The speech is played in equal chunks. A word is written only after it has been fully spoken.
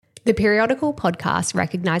The Periodical podcast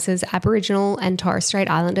recognises Aboriginal and Torres Strait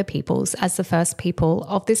Islander peoples as the first people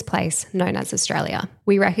of this place known as Australia.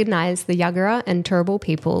 We recognise the Yagara and Turrbal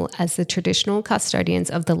people as the traditional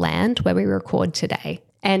custodians of the land where we record today,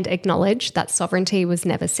 and acknowledge that sovereignty was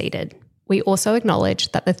never ceded. We also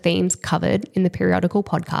acknowledge that the themes covered in the Periodical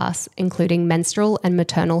podcast, including menstrual and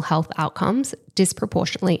maternal health outcomes,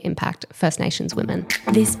 disproportionately impact First Nations women.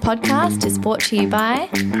 This podcast is brought to you by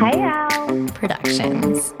Hey Al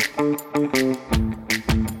Productions.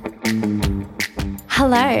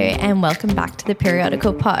 Hello and welcome back to the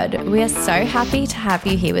Periodical Pod. We are so happy to have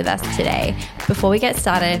you here with us today. Before we get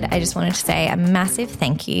started, I just wanted to say a massive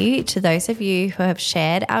thank you to those of you who have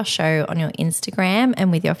shared our show on your Instagram and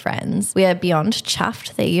with your friends. We are beyond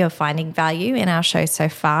chuffed that you are finding value in our show so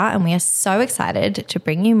far, and we are so excited to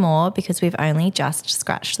bring you more because we've only just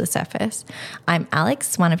scratched the surface. I'm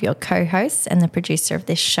Alex, one of your co-hosts and the producer of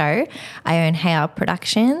this show. I own Hey Al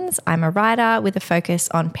Productions. I'm a writer with a focus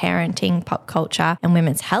on parenting, pop culture and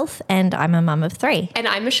women's health, and I'm a mum of 3. And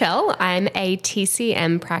I'm Michelle. I'm a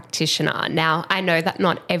TCM practitioner. Now, I know that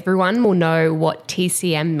not everyone will know what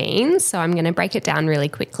TCM means, so I'm going to break it down really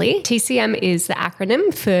quickly. TCM is the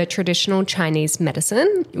acronym for Traditional Chinese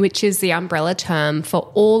Medicine, which is the umbrella term for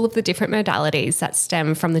all of the different modalities that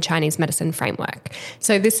stem from the Chinese medicine framework.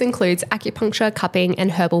 So this includes acupuncture, cupping,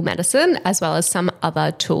 and herbal medicine, as well as some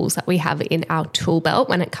other tools that we have in our tool belt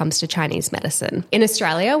when it comes to Chinese medicine. In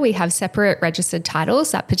Australia, we have separate registered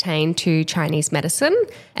titles that pertain to Chinese medicine,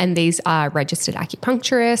 and these are registered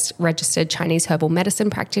acupuncturist, registered Chinese herbal medicine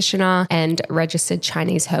practitioner, and registered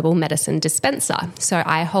Chinese herbal medicine dispenser. So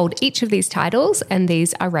I hold each of these titles, and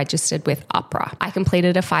these are registered with AHPRA. I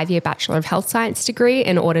completed a 5-year Bachelor of Health Science degree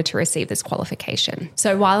in order to receive this qualification.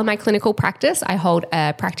 So while in my clinical practice, I hold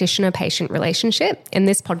a practitioner-patient relationship. In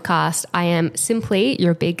this podcast, I am simply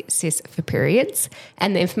your big sis for periods,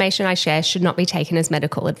 and the information I share should not be taken as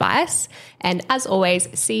medical advice. And as always,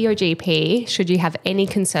 see your GP should you have any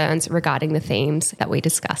concerns regarding the themes that we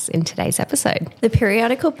discuss in today's episode. The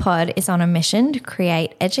Periodical Pod is on a mission to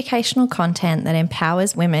create educational content that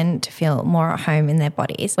empowers women to feel more at home in their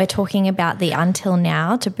bodies. We're talking about the until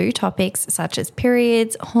now taboo topics such as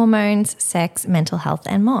periods, hormones, sex, mental health,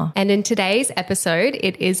 and more. And in today's episode,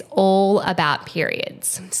 it is all about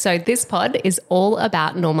periods. So this pod is all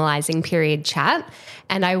about normalizing period chat.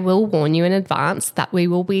 And I will warn you in advance that we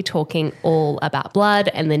will be talking all about blood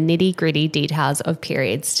and the nitty-gritty details of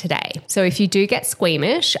periods today. So if you do get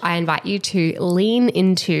squeamish, I invite you to lean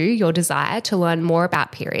into your desire to learn more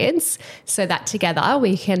about periods so that together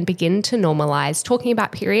we can begin to normalize talking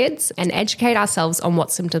about periods and educate ourselves on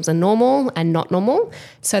what symptoms are normal and not normal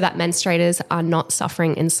so that menstruators are not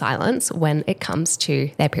suffering in silence when it comes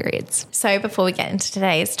to their periods. So before we get into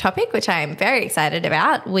today's topic, which I am very excited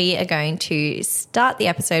about, we are going to start the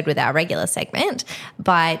episode with our regular segment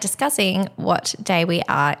by discussing what day we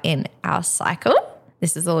are in our cycle.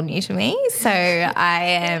 This is all new to me, so I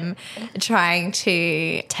am trying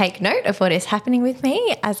to take note of what is happening with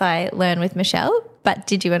me as I learn with Michelle. But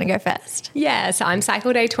did you want to go first? Yeah, so I'm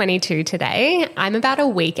cycle day 22 today. I'm about a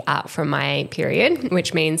week out from my period,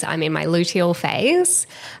 which means I'm in my luteal phase,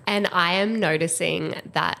 and I am noticing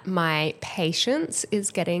that my patience is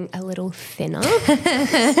getting a little thinner,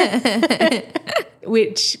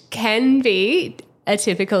 which can be a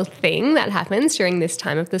typical thing that happens during this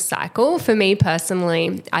time of the cycle. For me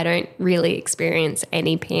personally, I don't really experience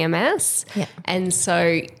any PMS. Yeah. And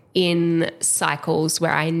so in cycles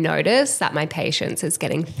where I notice that my patience is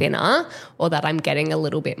getting thinner or that I'm getting a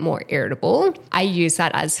little bit more irritable, I use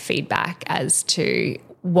that as feedback as to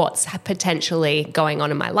what's potentially going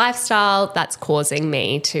on in my lifestyle that's causing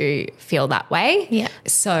me to feel that way. Yeah.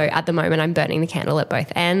 So at the moment, I'm burning the candle at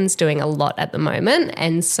both ends, doing a lot at the moment.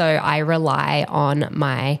 And so I rely on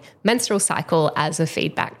my menstrual cycle as a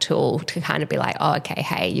feedback tool to kind of be like, oh, okay,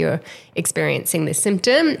 hey, you're experiencing this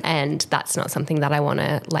symptom and that's not something that I want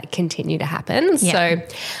to like continue to happen. Yeah. So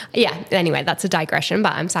yeah, anyway, that's a digression,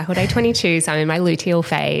 but I'm cycle day 22. So I'm in my luteal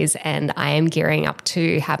phase and I am gearing up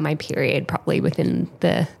to have my period probably within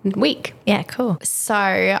the week. Yeah, cool. So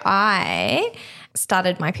I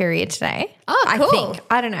started my period today. Oh, cool. I think.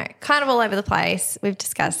 I don't know. Kind of all over the place. We've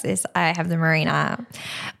discussed this. I have the Marina.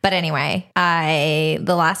 But anyway,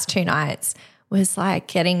 the last 2 nights was like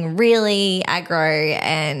getting really aggro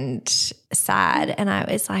and sad. And I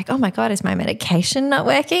was like, oh my God, is my medication not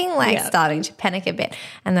working? Like starting to panic a bit.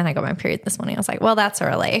 And then I got my period this morning. I was like, well, that's a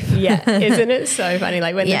relief. Yeah. Isn't it so funny?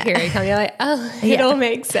 Like when the period comes, you're like, oh, it all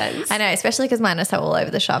makes sense. I know, especially because mine are so all over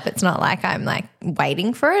the shop. It's not like I'm like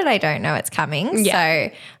waiting for it. I don't know it's coming. Yeah.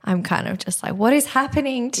 So I'm kind of just like, what is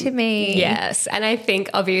happening to me? Yes. And I think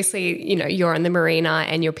obviously, you know, you're in the marina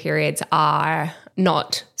and your periods are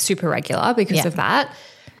not super regular because of that.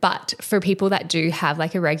 But for people that do have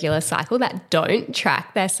like a regular cycle that don't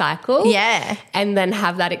track their cycle and then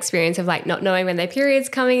have that experience of like not knowing when their period's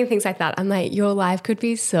coming and things like that, I'm like, your life could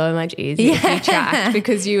be so much easier if you tracked,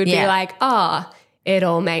 because you would be like, oh, it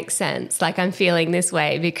all makes sense. Like I'm feeling this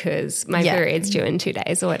way because my period's due in 2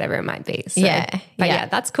 days or whatever it might be. So, but yeah,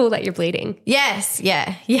 that's cool that you're bleeding. Yes.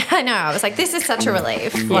 Yeah. Yeah, I know. I was like, this is such a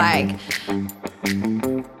relief. Like...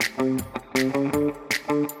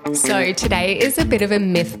 So today is a bit of a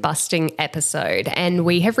myth-busting episode, and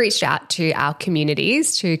we have reached out to our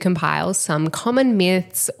communities to compile some common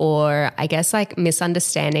myths or I guess like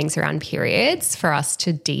misunderstandings around periods for us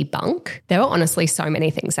to debunk. There were honestly so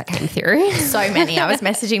many things that came through. So many. I was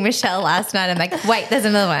messaging Michelle last night. I'm like, wait, there's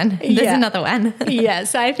another one. There's another one.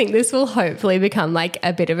 So I think this will hopefully become like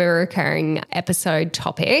a bit of a recurring episode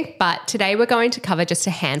topic. But today we're going to cover just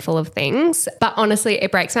a handful of things. But honestly,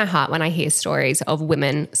 it breaks my heart when I hear stories of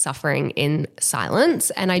women suffering in silence.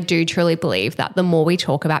 And I do truly believe that the more we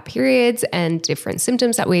talk about periods and different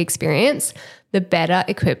symptoms that we experience, the better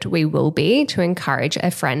equipped we will be to encourage a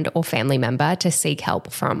friend or family member to seek help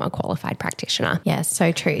from a qualified practitioner. Yeah,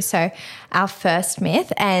 so true. So our first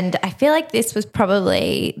myth, and I feel like this was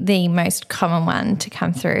probably the most common one to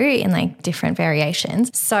come through in like different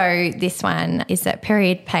variations. So this one is that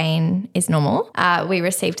period pain is normal. We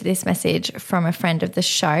received this message from a friend of the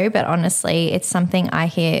show, but honestly, it's something I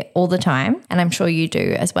hear all the time, and I'm sure you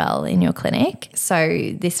do as well in your clinic.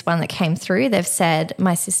 So this one that came through, they've said,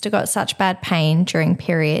 my sister got such bad pain during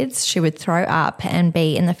periods, she would throw up and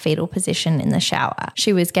be in the fetal position in the shower.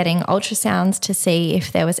 She was getting ultrasounds to see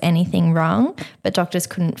if there was anything wrong, but doctors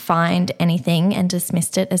couldn't find anything and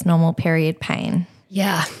dismissed it as normal period pain.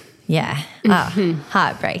 Yeah. Yeah. Oh,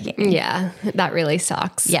 heartbreaking. Yeah, that really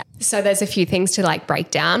sucks. Yeah. So there's a few things to like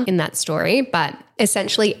break down in that story, but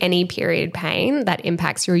essentially any period pain that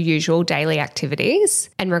impacts your usual daily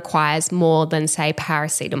activities and requires more than, say,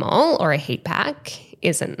 paracetamol or a heat pack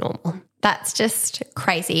isn't normal. That's just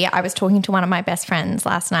crazy. I was talking to one of my best friends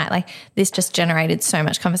last night. Like this just generated so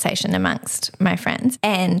much conversation amongst my friends.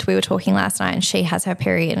 And we were talking last night and she has her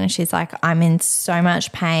period and she's like, I'm in so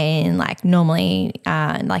much pain. Like normally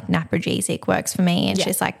like naprogesic works for me. And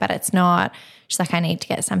she's like, but it's not. She's like, I need to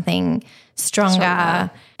get something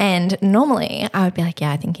stronger. And normally I would be like,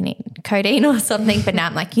 yeah, I think you need codeine or something. But now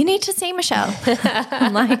I'm like, you need to see Michelle.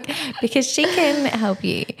 I'm like, because she can help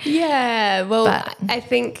you. Yeah. Well, I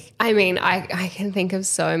think, I mean, I can think of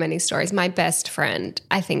so many stories. My best friend,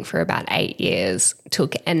 I think for about 8 years,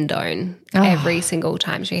 took Endone every single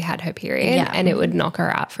time she had her period and it would knock her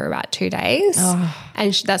out for about 2 days.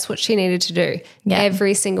 And that's what she needed to do.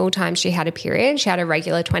 Every single time she had a period, she had a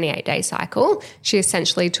regular 28-day cycle. She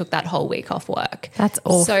essentially took that whole week off work. That's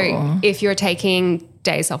awful. So if you're taking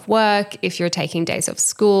days off work, if you're taking days off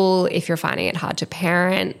school, if you're finding it hard to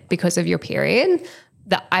parent because of your period,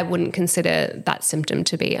 that I wouldn't consider that symptom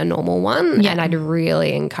to be a normal one. And I'd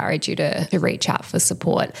really encourage you to reach out for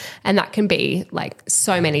support. And that can be like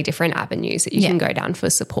so many different avenues that you can go down for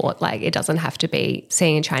support. Like it doesn't have to be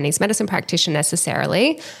seeing a Chinese medicine practitioner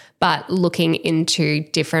necessarily, but looking into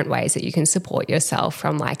different ways that you can support yourself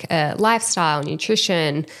from like a lifestyle,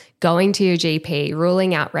 nutrition, going to your GP,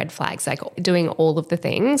 ruling out red flags, like doing all of the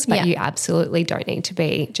things, but you absolutely don't need to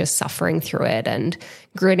be just suffering through it and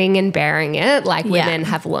grinning and bearing it like women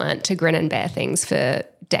have learnt to grin and bear things for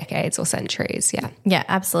decades or centuries. Yeah,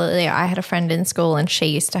 absolutely. I had a friend in school and she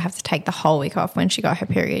used to have to take the whole week off when she got her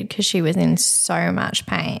period because she was in so much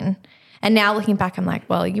pain. And now looking back, I'm like,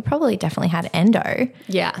 well, you probably definitely had endo.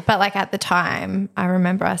 Yeah. But like at the time, I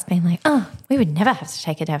remember us being like, oh, we would never have to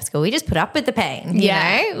take her to have school. We just put up with the pain, you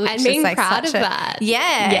know? And being like proud of that.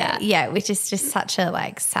 Yeah, which is just such a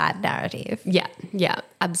like sad narrative. Yeah,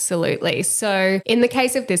 absolutely. So in the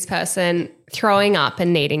case of this person, throwing up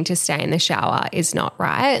and needing to stay in the shower is not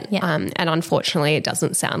right. And unfortunately, it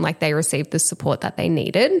doesn't sound like they received the support that they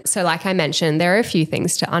needed. So like I mentioned, there are a few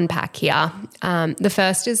things to unpack here. The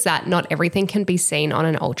first is that not everything can be seen on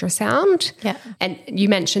an ultrasound. Yeah. And you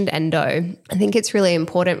mentioned endo. I think it's really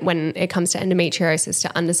important when it comes to endometriosis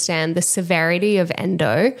to understand the severity of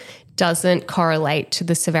endo doesn't correlate to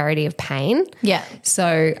the severity of pain. Yeah.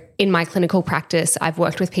 So in my clinical practice, I've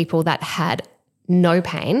worked with people that had no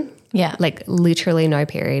pain. Yeah. Like literally no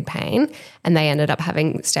period pain. And they ended up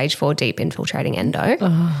having stage 4 deep infiltrating endo.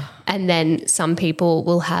 And then some people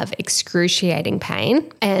will have excruciating pain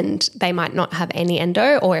and they might not have any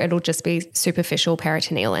endo, or it'll just be superficial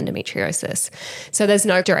peritoneal endometriosis. So there's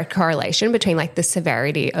no direct correlation between like the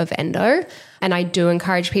severity of endo. And I do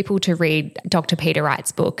encourage people to read Dr. Peter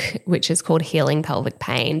Wright's book, which is called Healing Pelvic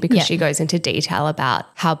Pain, because she goes into detail about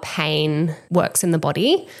how pain works in the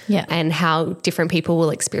body and how different people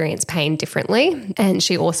will experience pain differently. And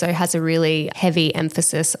she also has a really heavy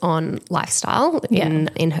emphasis on lifestyle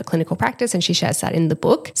in her clinical practice, and she shares that in the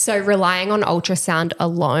book. So relying on ultrasound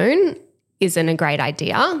alone isn't a great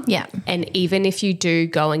idea. Yeah. And even if you do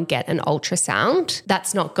go and get an ultrasound,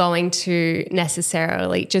 that's not going to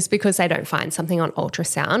necessarily, just because they don't find something on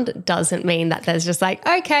ultrasound doesn't mean that there's just like,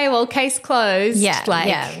 okay, well, case closed. Yeah.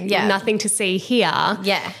 Like nothing to see here.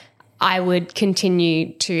 Yeah. I would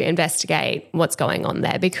continue to investigate what's going on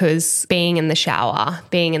there, because being in the shower,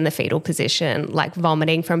 being in the fetal position, like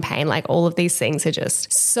vomiting from pain, like all of these things are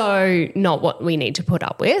just so not what we need to put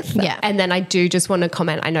up with. Yeah. And then I do just want to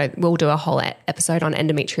comment, I know we'll do a whole episode on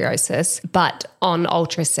endometriosis, but on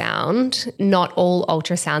ultrasound, not all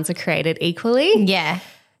ultrasounds are created equally. Yeah.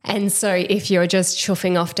 And so if you're just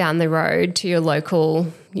chuffing off down the road to your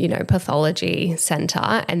local, pathology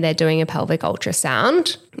center and they're doing a pelvic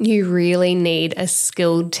ultrasound, you really need a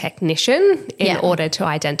skilled technician in order to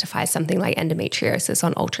identify something like endometriosis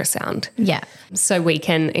on ultrasound. Yeah. So we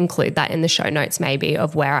can include that in the show notes maybe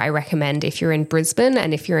of where I recommend if you're in Brisbane,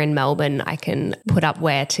 and if you're in Melbourne, I can put up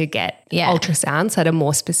where to get ultrasounds that are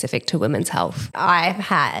more specific to women's health. I've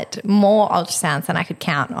had more ultrasounds than I could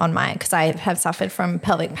count on because I have suffered from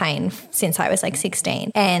pelvic pain since I was like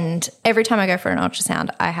 16. And every time I go for an ultrasound,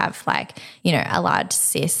 I have a large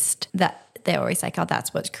cyst that they're always like, oh,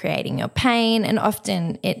 that's what's creating your pain. And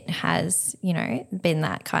often it has, been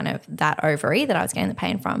that ovary that I was getting the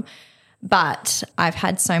pain from. But I've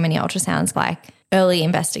had so many ultrasounds, like early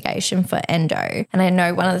investigation for endo. And I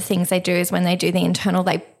know one of the things they do is when they do the internal,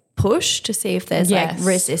 they push to see if there's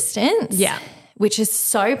resistance. Yeah. Which is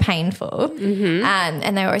so painful. Mm-hmm.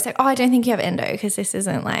 And they were always like, oh, I don't think you have endo because this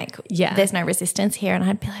isn't there's no resistance here. And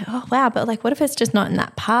I'd be like, oh, wow, but what if it's just not in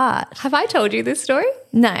that part? Have I told you this story?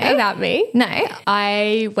 No. About me? No.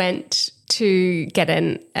 I went to get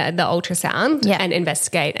the ultrasound and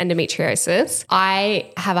investigate endometriosis. I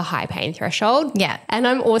have a high pain threshold. Yeah. And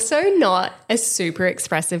I'm also not a super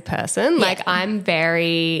expressive person. Yeah.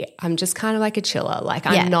 I'm just kind of like a chiller.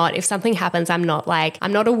 I'm not, if something happens, I'm not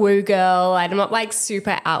a woo girl. I'm not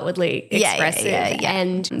super outwardly expressive. Yeah.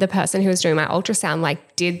 And the person who was doing my ultrasound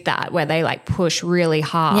did that, where they push really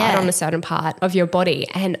hard on a certain part of your body.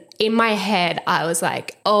 And in my head, I was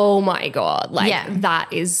like, oh my God,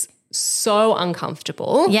 that is so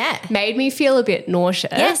uncomfortable. Yeah. Made me feel a bit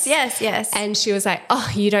nauseous. Yes. And she was like, oh,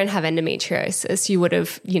 you don't have endometriosis. You would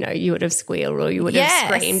have squealed, or you would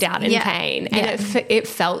have screamed out in pain. And it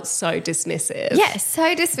felt so dismissive. Yes,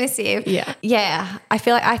 so dismissive. Yeah. Yeah. I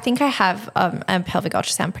think I have a pelvic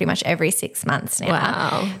ultrasound pretty much every 6 months now.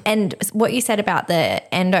 Wow. And what you said about the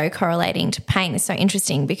endo correlating to pain is so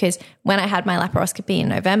interesting, because when I had my laparoscopy in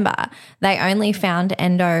November, they only found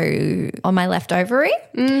endo on my left ovary.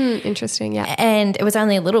 Interesting, yeah. And it was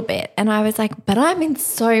only a little bit. And I was like, but I'm in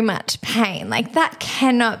so much pain. That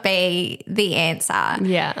cannot be the answer.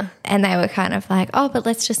 Yeah. And they were kind of like, oh, but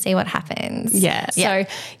let's just see what happens. Yeah. So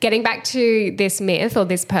getting back to this myth, or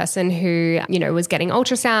this person who, was getting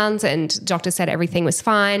ultrasounds and doctor said everything was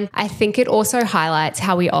fine, I think it also highlights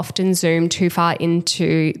how we often zoom too far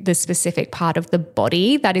into the specific part of the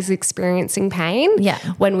body that is experiencing pain. Yeah.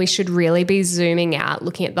 When we should really be zooming out,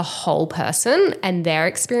 looking at the whole person and their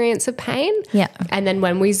experience of pain. Yeah. And then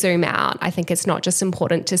when we zoom out, I think it's not just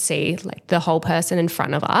important to see the whole person in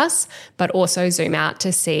front of us, but also zoom out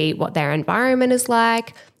to see what their environment is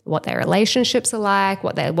like, what their relationships are like,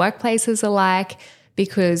 what their workplaces are like,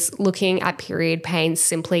 because looking at period pain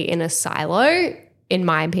simply in a silo, in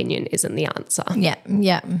my opinion, isn't the answer. Yeah.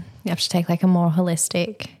 You have to take a more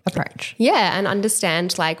holistic approach. Yeah, and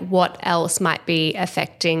understand what else might be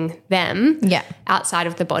affecting them outside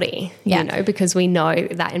of the body, because we know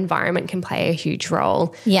that environment can play a huge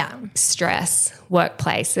role. Yeah. Stress,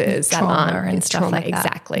 workplaces, trauma and stuff like that.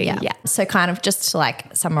 Exactly. Yeah. So kind of just to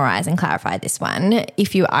summarize and clarify this one,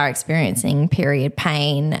 if you are experiencing period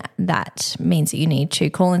pain, that means that you need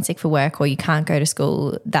to call in sick for work or you can't go to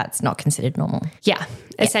school. That's not considered normal. Yeah.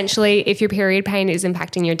 Essentially, if your period pain is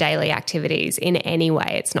impacting your day daily activities in any way,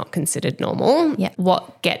 it's not considered normal. Yeah.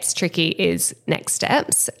 What gets tricky is next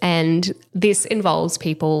steps. And this involves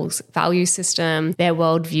people's value system, their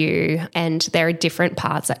worldview, and there are different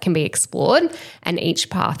paths that can be explored. And each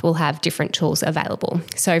path will have different tools available.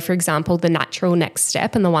 So, for example, the natural next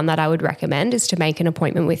step and the one that I would recommend is to make an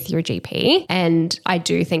appointment with your GP. And I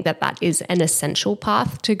do think that that is an essential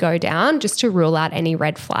path to go down, just to rule out any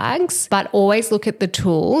red flags. But always look at the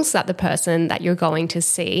tools that the person that you're going to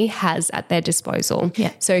see has at their disposal.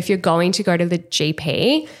 Yeah. So if you're going to go to the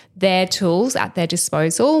GP, their tools at their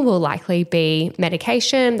disposal will likely be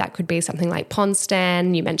medication. That could be something like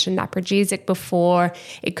Ponstan. You mentioned Naprogesic before.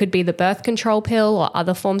 It could be the birth control pill or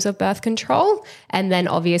other forms of birth control. And then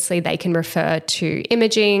obviously they can refer to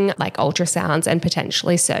imaging like ultrasounds and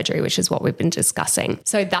potentially surgery, which is what we've been discussing.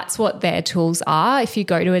 So that's what their tools are. If you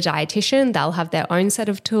go to a dietitian, they'll have their own set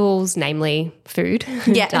of tools, namely food,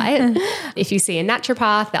 diet. If you see a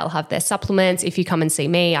naturopath, they'll have their supplements. If you come and see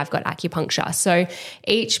me, I've got acupuncture. So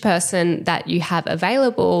each person that you have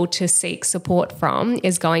available to seek support from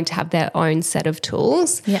is going to have their own set of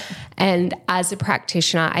tools. Yeah. And as a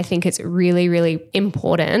practitioner, I think it's really, really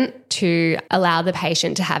important to allow the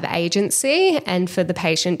patient to have agency and for the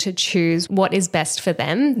patient to choose what is best for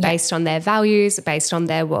them based on their values, based on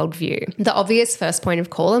their worldview. The obvious first point of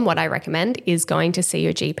call and what I recommend is going to see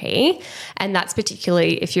your GP. And that's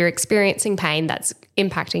particularly if you're experiencing pain that's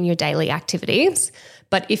impacting your daily activities.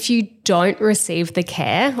 But if you don't receive the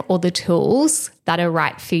care or the tools that are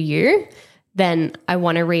right for you, then I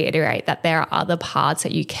want to reiterate that there are other paths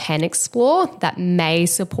that you can explore that may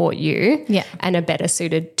support you and are better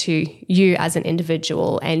suited to you as an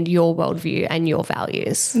individual and your worldview and your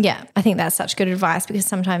values. Yeah, I think that's such good advice because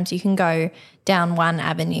sometimes you can go down one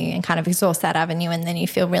avenue and kind of exhaust that avenue and then you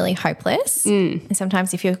feel really hopeless. And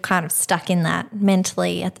sometimes if you're kind of stuck in that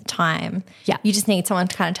mentally at the time, you just need someone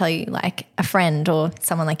to kind of tell you, like a friend or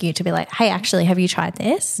someone like you, to be like, hey, actually, have you tried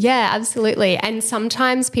this? Yeah, absolutely. And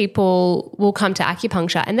sometimes people will come to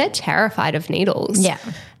acupuncture and they're terrified of needles. Yeah.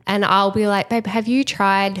 And I'll be like, babe, have you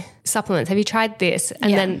tried supplements? Have you tried this?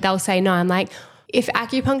 And then they'll say no. I'm like, if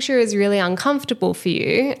acupuncture is really uncomfortable for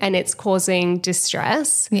you and it's causing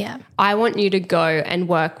distress, I want you to go and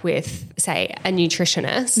work with, say, a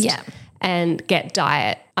nutritionist and get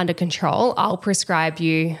diet under control. I'll prescribe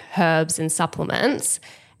you herbs and supplements.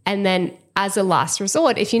 And then as a last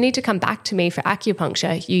resort, if you need to come back to me for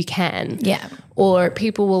acupuncture, you can. Yeah. Or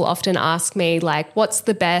people will often ask me, like, what's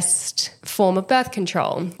the best form of birth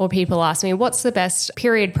control? Or people ask me, what's the best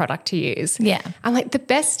period product to use? Yeah. I'm like, the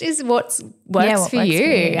best is what works for you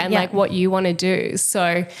and like what you want to do.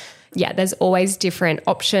 So yeah, there's always different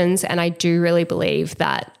options. And I do really believe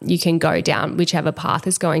that you can go down whichever path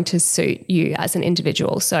is going to suit you as an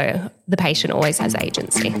individual. So the patient always has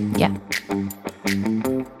agency. Yeah.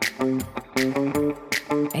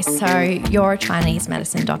 So you're a Chinese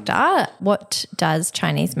medicine doctor. What does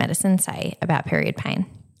Chinese medicine say about period pain?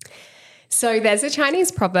 So there's a Chinese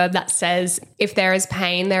proverb that says, if there is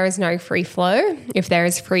pain, there is no free flow. If there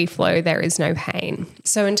is free flow, there is no pain.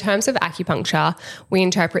 So in terms of acupuncture, we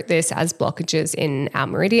interpret this as blockages in our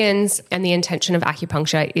meridians. And the intention of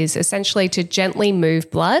acupuncture is essentially to gently move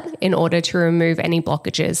blood in order to remove any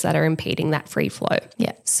blockages that are impeding that free flow.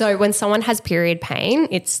 Yeah. So when someone has period pain,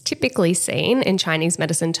 it's typically seen in Chinese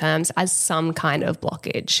medicine terms as some kind of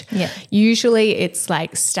blockage. Yeah. Usually it's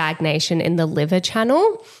like stagnation in the liver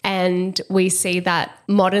channel, and we see that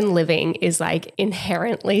modern living is like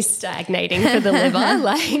inherently stagnating for the liver.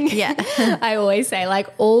 I always say, like,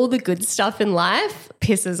 all the good stuff in life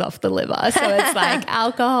pisses off the liver. So it's like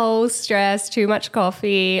alcohol, stress, too much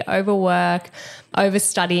coffee, overwork,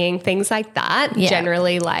 overstudying, things like that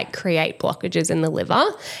generally like create blockages in the liver.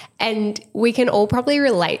 And we can all probably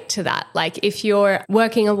relate to that. Like if you're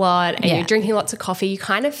working a lot and you're drinking lots of coffee, you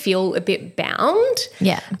kind of feel a bit bound.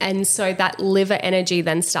 Yeah. And so that liver energy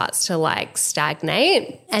then starts to like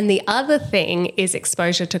stagnate. And the other thing is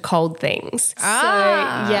exposure to cold things.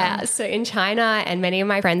 So in China, and many of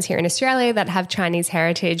my friends here in Australia that have Chinese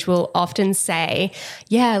heritage will often say,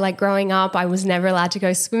 like growing up, I was never allowed to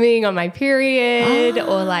go swimming on my period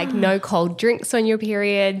or like no cold drinks on your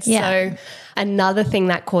period. So another thing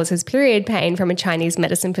that causes period pain from a Chinese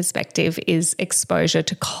medicine perspective is exposure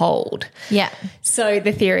to cold. Yeah. So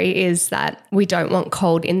the theory is that we don't want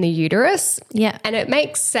cold in the uterus. Yeah. And it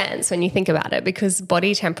makes sense when you think about it because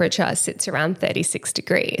body temperature sits around 36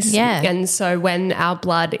 degrees. Yeah. And so when our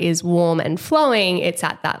blood is warm and flowing, it's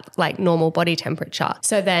at that like normal body temperature.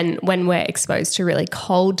 So then when we're exposed to really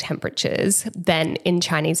cold temperatures, then in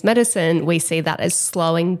Chinese medicine, we see that as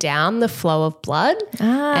slowing down the flow of blood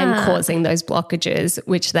and causing those blockages,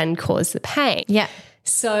 which then cause the pain. Yeah.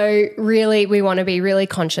 So really, we want to be really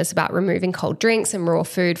conscious about removing cold drinks and raw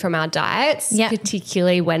food from our diets,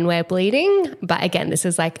 particularly when we're bleeding. But again, this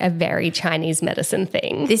is like a very Chinese medicine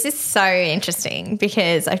thing. This is so interesting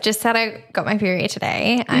because I've just said I got my period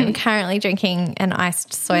today. I'm currently drinking an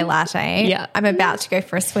iced soy latte. Yeah. I'm about to go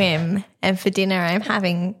for a swim. And for dinner, I'm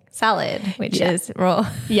having salad, which is raw.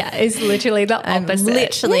 Yeah, it's literally the opposite. I'm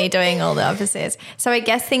literally doing all the opposites. So I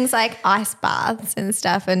guess things like ice baths and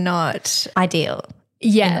stuff are not ideal.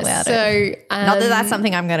 Yeah, so not that that's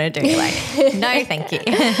something I'm going to do. Like, no, thank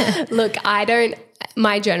you. Look,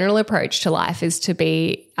 my general approach to life is to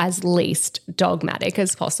be as least dogmatic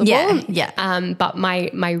as possible. Yeah. But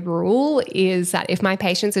my rule is that if my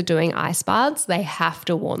patients are doing ice baths, they have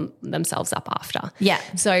to warm themselves up after. Yeah.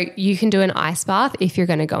 So you can do an ice bath if you're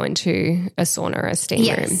going to go into a sauna or a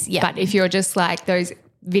steam room. Yeah. But if you're just like those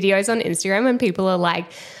videos on Instagram when people are like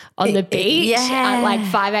on the beach at like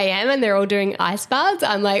 5 a.m. and they're all doing ice baths,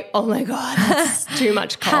 I'm like, oh my God, that's too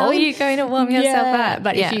much cold. How are you going to warm yourself up?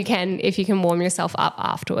 But if you can warm yourself up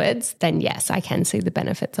afterwards, then yes, I can see the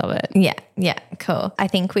benefits of it. Yeah, cool. I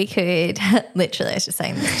think we could, literally I was just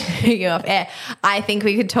saying this to you off air, I think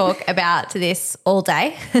we could talk about this all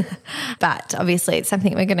day, but obviously it's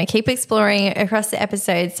something we're going to keep exploring across the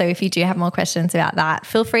episode. So if you do have more questions about that,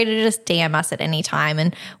 feel free to just DM us at any time,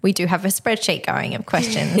 and we do have a spreadsheet going of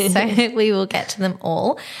questions. So we will get to them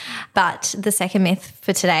all. But the second myth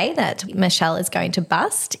for today that Michelle is going to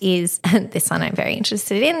bust is this one I'm very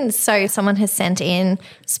interested in. So someone has sent in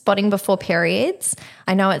spotting before periods.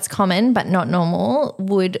 I know it's common but not normal.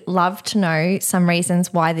 Would love to know some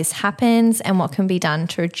reasons why this happens and what can be done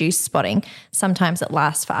to reduce spotting. Sometimes it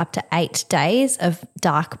lasts for up to 8 days of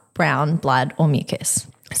dark brown blood or mucus.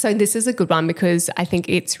 So this is a good one because I think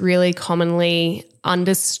it's really commonly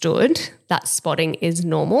understood that spotting is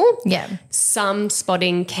normal. Yeah. Some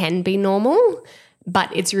spotting can be normal, but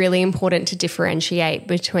it's really important to differentiate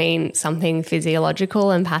between something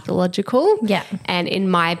physiological and pathological. Yeah. And in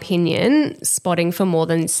my opinion, spotting for more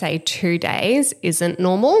than, say, 2 days isn't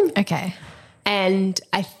normal. Okay. And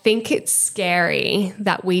I think it's scary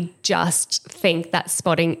that we just think that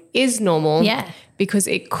spotting is normal. Yeah. Because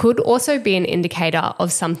it could also be an indicator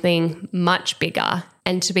of something much bigger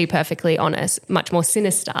and, to be perfectly honest, much more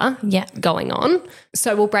sinister going on.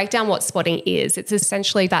 So we'll break down what spotting is. It's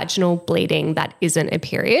essentially vaginal bleeding that isn't a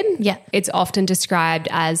period. Yeah. It's often described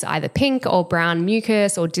as either pink or brown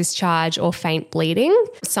mucus or discharge or faint bleeding.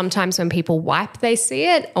 Sometimes when people wipe, they see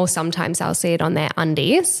it, or sometimes they'll see it on their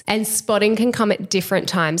undies. And spotting can come at different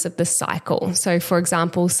times of the cycle. So, for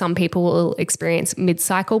example, some people will experience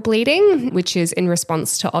mid-cycle bleeding, which is in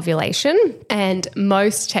response to ovulation. And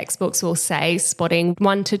most textbooks will say spotting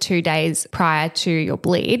 1 to 2 days prior to your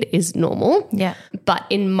bleed is normal. Yeah. But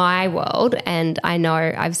in my world, and I know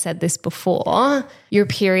I've said this before, your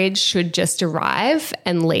period should just arrive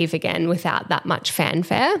and leave again without that much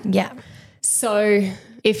fanfare. Yeah. So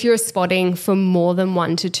if you're spotting for more than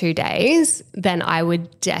 1 to 2 days, then I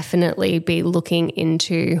would definitely be looking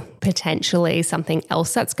into potentially something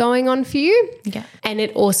else that's going on for you. Yeah. And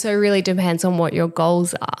it also really depends on what your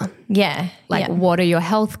goals are. Yeah. Like, what are your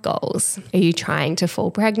health goals? Are you trying to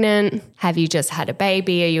fall pregnant? Have you just had a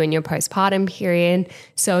baby? Are you in your postpartum period?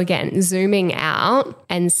 So again, zooming out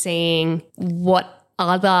and seeing what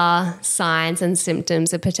other signs and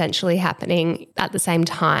symptoms are potentially happening at the same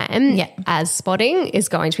time as spotting is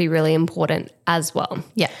going to be really important as well.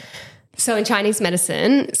 Yeah. So in Chinese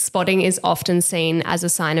medicine, spotting is often seen as a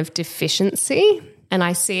sign of deficiency, and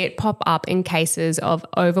I see it pop up in cases of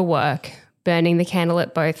overwork, burning the candle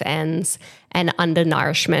at both ends, and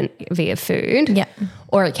undernourishment via food. Yeah.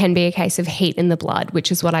 Or it can be a case of heat in the blood,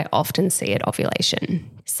 which is what I often see at ovulation.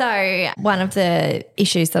 So one of the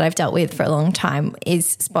issues that I've dealt with for a long time is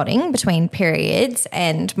spotting between periods,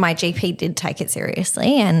 and my GP did take it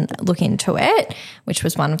seriously and look into it, which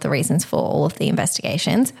was one of the reasons for all of the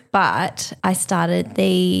investigations. But I started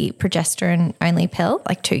the progesterone-only pill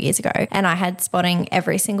like 2 years ago, and I had spotting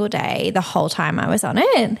every single day the whole time I was on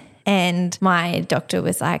it. And my doctor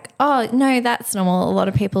was like, oh, no, that's normal. A lot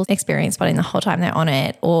of people experience spotting the whole time they're on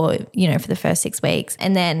it, or, you know, for the first 6 weeks.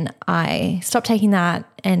 And then I stopped taking that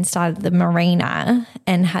and started the Mirena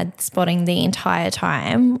and had spotting the entire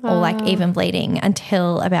time, or like even bleeding,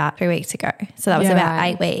 until about 3 weeks ago. So that was about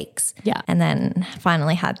 8 weeks. Yeah. And then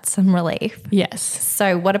finally had some relief. Yes.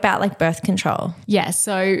 So what about like birth control? Yeah.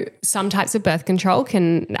 So some types of birth control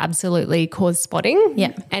can absolutely cause spotting.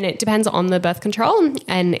 Yeah. And it depends on the birth control,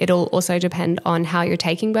 and it'll also depend on how you're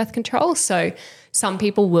taking birth control. So some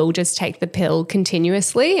people will just take the pill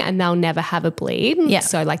continuously and they'll never have a bleed. Yeah.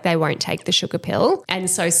 So like they won't take the sugar pill. And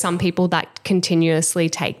so some people that continuously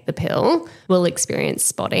take the pill will experience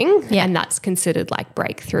spotting, and that's considered like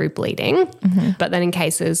breakthrough bleeding. But then in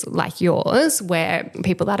cases like yours, where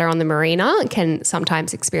people that are on the Mirena can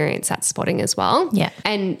sometimes experience that spotting as well. Yeah.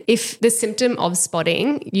 And if the symptom of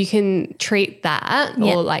spotting, you can treat that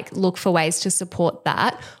or like look for ways to support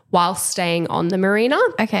that while staying on the Mirena.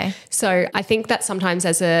 Okay. So I think that sometimes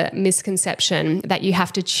there's a misconception that you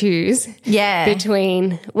have to choose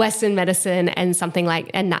between Western medicine and something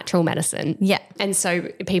like a natural medicine. Yeah. And so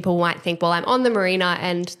people might think, well, I'm on the Mirena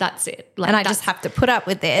and that's it. Like, and I just have to put up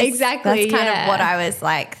with this. Exactly. That's kind of what I was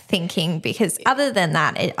like thinking, because other than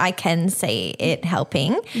that, I can see it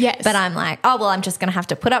helping. Yes. But I'm like, oh, well, I'm just going to have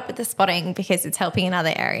to put up with the spotting because it's helping in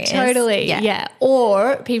other areas. Totally. Yeah.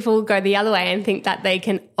 Or people go the other way and think that they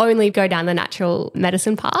can only go down the natural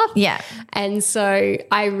medicine path. Yeah. And so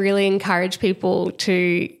I really encourage people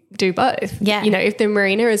to do both. Yeah. You know, if the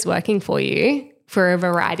Mirena is working for you for a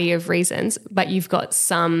variety of reasons, but you've got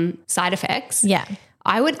some side effects. Yeah.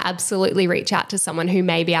 I would absolutely reach out to someone who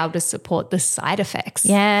may be able to support the side effects.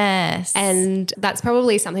 Yes. And that's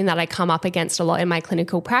probably something that I come up against a lot in my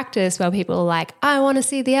clinical practice, where people are like, I want to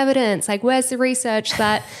see the evidence. Like, where's the research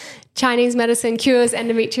that Chinese medicine cures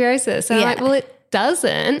endometriosis? And I'm like, well, it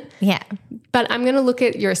doesn't. Yeah. But I'm going to look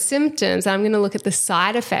at your symptoms. I'm going to look at the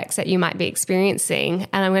side effects that you might be experiencing,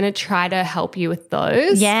 and I'm going to try to help you with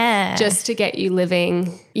those. Yeah. Just to get you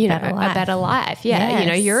living, you know, a better life. Yeah. Yes. You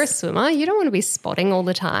know, you're a swimmer. You don't want to be spotting all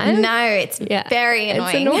the time. No, it's very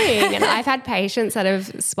annoying. It's annoying. And I've had patients that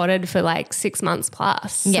have spotted for like 6 months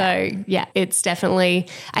plus. Yeah. So yeah, it's definitely,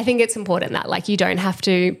 I think it's important that like you don't have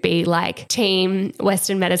to be like team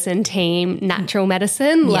Western medicine, team natural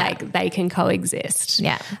medicine. Like they can coexist.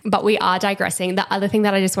 Yeah. But we are digressing. The other thing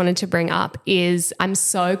that I just wanted to bring up is I'm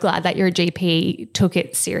so glad that your GP took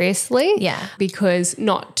it seriously. Yeah. Because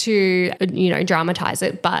not to, you know, dramatize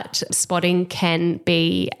it, but spotting can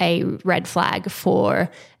be a red flag for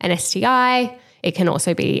an STI. It can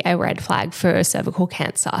also be a red flag for cervical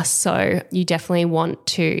cancer. So you definitely want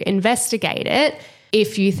to investigate it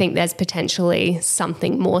if you think there's potentially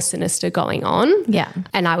something more sinister going on. Yeah.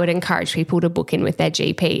 And I would encourage people to book in with their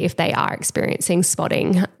GP if they are experiencing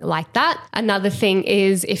spotting like that. Another thing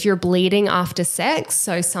is if you're bleeding after sex.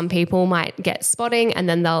 So some people might get spotting and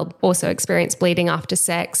then they'll also experience bleeding after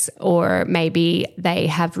sex, or maybe they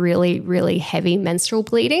have really, really heavy menstrual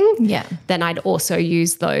bleeding. Yeah. Then I'd also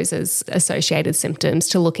use those as associated symptoms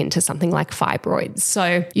to look into something like fibroids.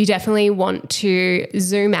 So you definitely want to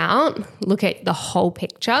zoom out, look at the whole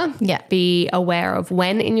picture. Yeah. Be aware of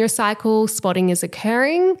when in your cycle spotting is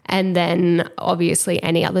occurring, and then obviously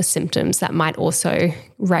any other symptoms that might also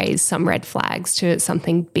raise some red flags to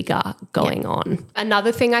something bigger going on.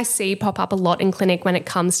 Another thing I see pop up a lot in clinic when it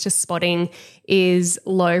comes to spotting is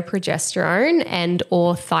low progesterone and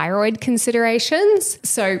or thyroid considerations.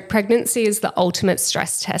 So pregnancy is the ultimate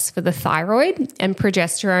stress test for the thyroid, and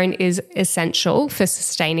progesterone is essential for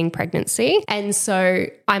sustaining pregnancy. And so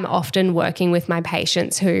I'm often working with my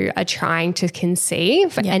patients who are trying to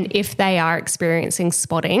conceive, and if they are experiencing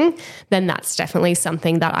spotting, then that's definitely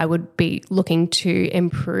something that I would be looking to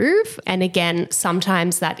improve. And again,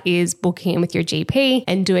 sometimes that is booking in with your GP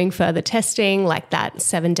and doing further testing, like that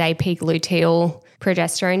 7-day peak luteal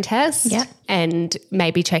progesterone test, and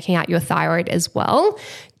maybe checking out your thyroid as well,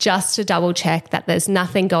 just to double check that there's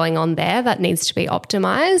nothing going on there that needs to be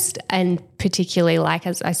optimized. And particularly, like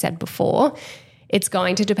as I said before, it's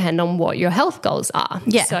going to depend on what your health goals are.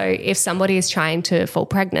 Yeah. So if somebody is trying to fall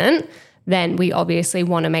pregnant, then we obviously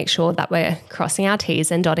want to make sure that we're crossing our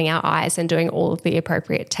T's and dotting our I's and doing all of the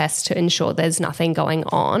appropriate tests to ensure there's nothing going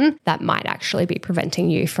on that might actually be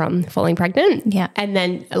preventing you from falling pregnant. Yeah. And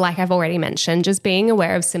then, like I've already mentioned, just being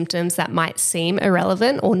aware of symptoms that might seem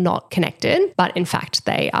irrelevant or not connected, but in fact,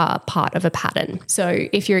 they are part of a pattern. So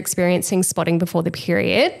if you're experiencing spotting before the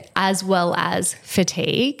period, as well as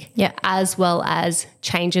fatigue, as well as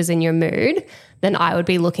changes in your mood, then I would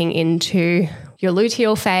be looking into your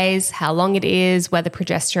luteal phase, how long it is, whether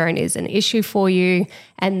progesterone is an issue for you,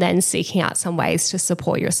 and then seeking out some ways to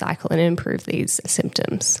support your cycle and improve these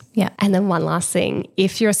symptoms. Yeah. And then one last thing,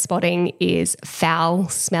 if your spotting is foul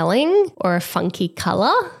smelling or a funky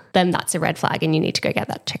color, then that's a red flag and you need to go get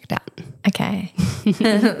that checked out. Okay.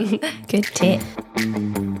 Good tip.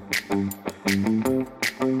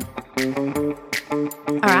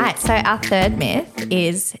 All right. So our third myth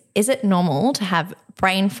is it normal to have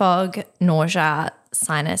brain fog, nausea,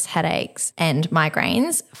 sinus headaches and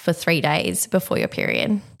migraines for 3 days before your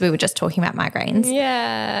period. We were just talking about migraines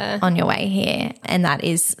on your way here. And that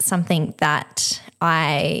is something that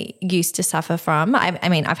I used to suffer from. I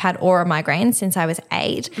mean, I've had aura migraines since I was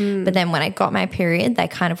 8, but then when I got my period, they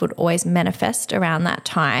kind of would always manifest around that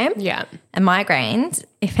time. Yeah. And migraines,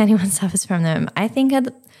 if anyone suffers from them, I think are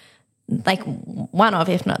like one of,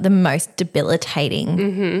 if not the most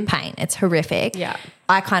debilitating pain. It's horrific. Yeah.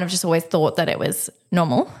 I kind of just always thought that it was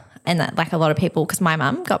normal and that like a lot of people, because my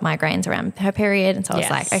mum got migraines around her period. And so I was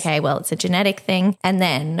like, okay, well, it's a genetic thing. And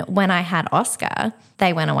then when I had Oscar,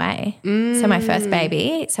 they went away. So my first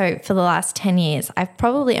baby, so for the last 10 years, I've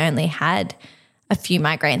probably only had a few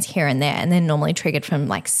migraines here and there, and they're normally triggered from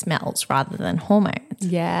like smells rather than hormones.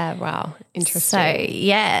 Yeah, wow. Interesting. So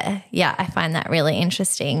yeah, I find that really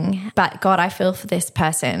interesting. But God, I feel for this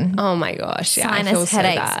person. Oh my gosh. Yeah, I feel Sinus so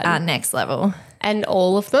headaches bad. are next level. And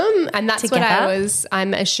all of them. And that's Together? what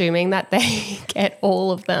I'm assuming that they get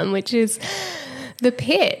all of them, which is the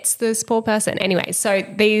pits, this poor person. Anyway, so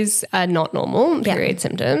these are not normal period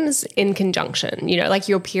symptoms in conjunction. You know, like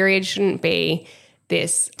your period shouldn't be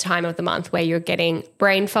this time of the month where you're getting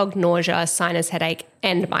brain fog, nausea, sinus headache,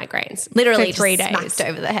 and migraines. Literally for 3 just days. smacked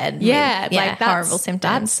over the head. Yeah, with, like that's horrible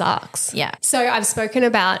symptoms. That sucks. Yeah. So I've spoken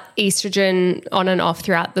about estrogen on and off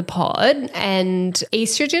throughout the pod, and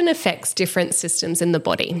estrogen affects different systems in the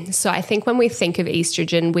body. So I think when we think of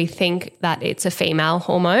estrogen, we think that it's a female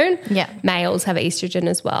hormone. Yeah. Males have estrogen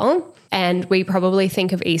as well. And we probably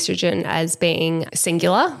think of estrogen as being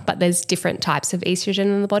singular, but there's different types of estrogen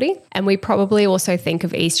in the body. And we probably also think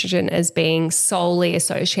of estrogen as being solely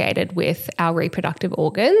associated with our reproductive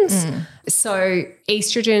organs. So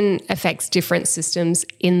estrogen affects different systems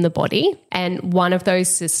in the body. And one of those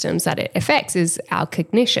systems that it affects is our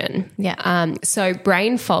cognition. Yeah. So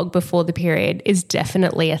brain fog before the period is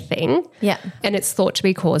definitely a thing. Yeah. And it's thought to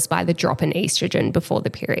be caused by the drop in estrogen before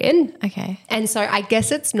the period. Okay. And so I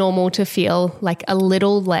guess it's normal to feel like a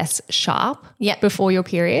little less sharp before your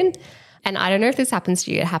period. And I don't know if this happens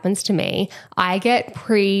to you. It happens to me. I get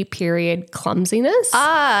pre-period clumsiness.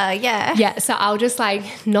 Yeah. Yeah. So I'll just like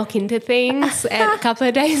knock into things a couple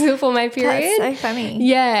of days before my period. That's so funny.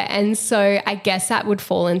 Yeah. And so I guess that would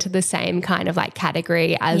fall into the same kind of like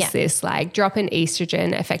category as this like drop in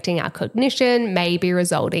estrogen affecting our cognition, maybe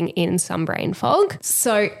resulting in some brain fog.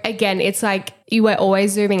 So again, it's like you were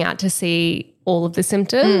always zooming out to see all of the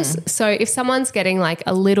symptoms. So if someone's getting like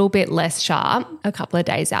a little bit less sharp a couple of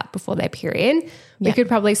days out before their period, we could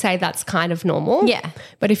probably say that's kind of normal. Yeah.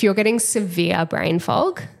 But if you're getting severe brain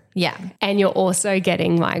fog, Yeah. and you're also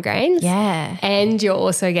getting migraines, Yeah. and you're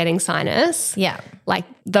also getting sinus, Yeah. like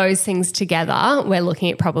those things together, we're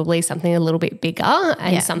looking at probably something a little bit bigger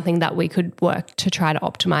and something that we could work to try to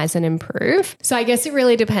optimize and improve. So I guess it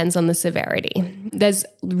really depends on the severity. There's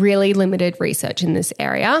really limited research in this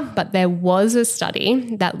area, but there was a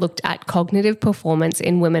study that looked at cognitive performance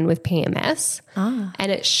in women with PMS,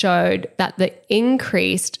 and it showed that the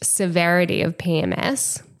increased severity of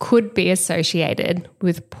PMS could be associated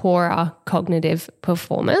with poorer cognitive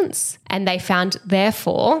performance. And they found,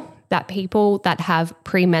 therefore, that people that have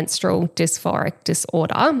premenstrual dysphoric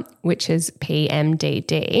disorder, which is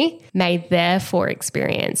PMDD, may therefore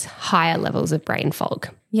experience higher levels of brain fog.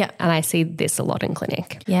 Yeah. And I see this a lot in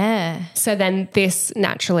clinic. Yeah. So then this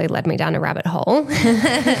naturally led me down a rabbit hole.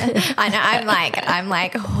 I know. I'm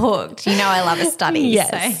like hooked. You know, I love a study.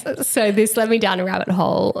 Yes. So this led me down a rabbit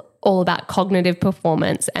hole all about cognitive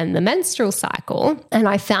performance and the menstrual cycle. And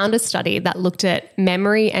I found a study that looked at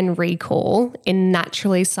memory and recall in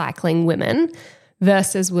naturally cycling women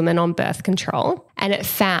versus women on birth control. And it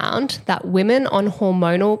found that women on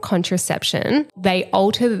hormonal contraception, they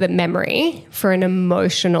alter the memory for an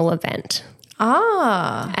emotional event.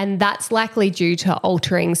 And that's likely due to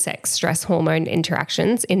altering sex stress hormone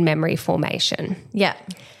interactions in memory formation. Yeah.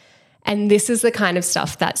 And this is the kind of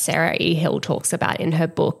stuff that Sarah E. Hill talks about in her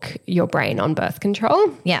book, Your Brain on Birth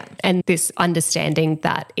Control. Yeah. And this understanding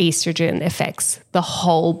that estrogen affects the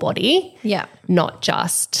whole body, Yeah. not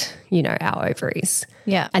just, you know, our ovaries.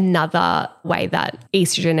 Yeah. Another way that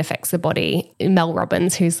estrogen affects the body, Mel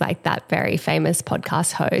Robbins, who's like that very famous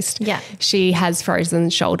podcast host. Yeah. She has frozen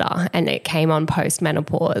shoulder and it came on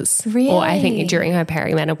post-menopause. Really? Or I think during her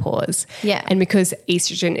perimenopause. Yeah. And because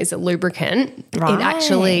estrogen is a lubricant, it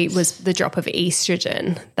actually was the drop of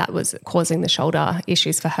estrogen that was causing the shoulder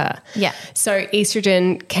issues for her. Yeah. So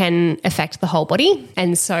estrogen can affect the whole body.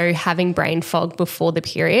 And so having brain fog before the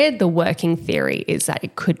period, the working theory is that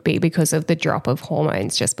it could be because of the drop of hormones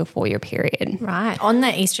just before your period. Right. On the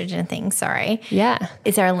estrogen thing, sorry. Yeah.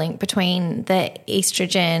 Is there a link between the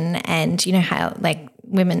estrogen and, you know, how like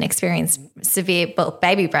women experience severe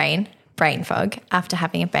baby brain fog after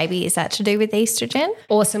having a baby. Is that to do with estrogen?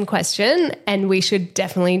 Awesome question. And we should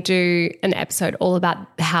definitely do an episode all about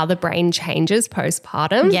how the brain changes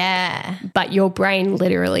postpartum. Yeah. But your brain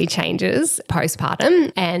literally changes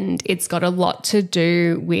postpartum, and it's got a lot to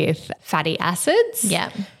do with fatty acids.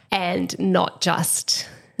 Yeah. And not just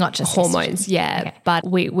hormones, estrogen. yeah. Okay. But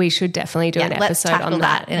we should definitely do an episode on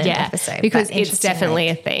that. In an episode, because it's definitely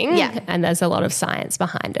a thing. Yeah. And there's a lot of science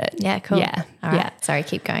behind it. Yeah, cool. Yeah. All right. Sorry,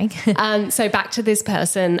 keep going. So back to this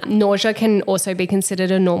person, nausea can also be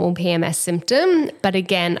considered a normal PMS symptom. But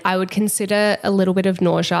again, I would consider a little bit of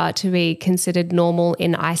nausea to be considered normal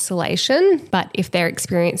in isolation. But if they're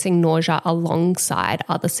experiencing nausea alongside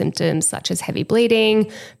other symptoms such as heavy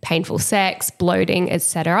bleeding, painful sex, bloating,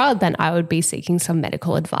 etc., then I would be seeking some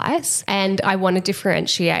medical advice. And I want to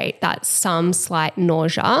differentiate that some slight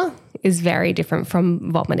nausea is very different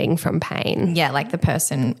from vomiting from pain. Yeah, like the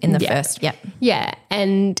person in the first. Yeah. Yeah.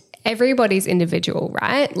 And everybody's individual,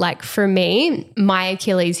 right? Like for me, my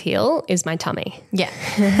Achilles heel is my tummy. Yeah.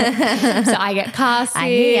 So I get car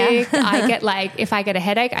sick. I get like, if I get a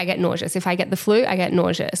headache, I get nauseous. If I get the flu, I get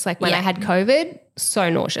nauseous. Like when I had COVID, so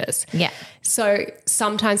nauseous. Yeah. So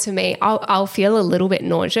sometimes for me, I'll feel a little bit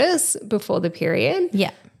nauseous before the period.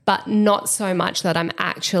 Yeah. But not so much that I'm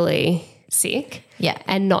actually sick. Yeah.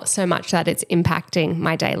 And not so much that it's impacting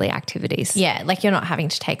my daily activities. Yeah. Like you're not having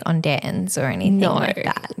to take on DANs or anything like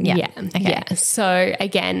that. Yeah. Okay. Yeah. So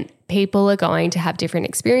again, people are going to have different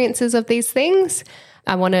experiences of these things.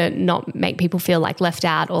 I want to not make people feel like left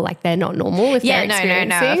out or like they're not normal if they're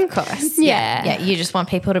experiencing. No, of course. Yeah. Yeah. You just want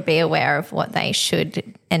people to be aware of what they should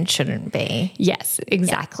and shouldn't be. Yes,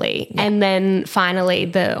 exactly. Yeah. And then finally,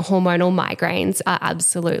 the hormonal migraines are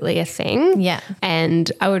absolutely a thing. Yeah.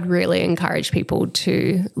 And I would really encourage people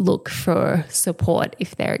to look for support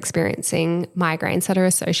if they're experiencing migraines that are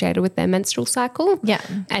associated with their menstrual cycle. Yeah.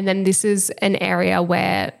 And then this is an area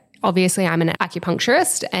where obviously I'm an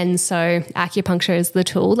acupuncturist, and so acupuncture is the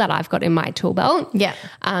tool that I've got in my tool belt. Yeah.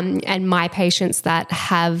 And my patients that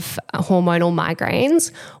have hormonal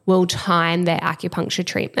migraines will time their acupuncture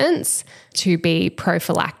treatments to be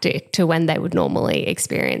prophylactic to when they would normally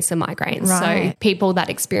experience the migraines. Right. So people that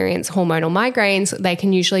experience hormonal migraines, they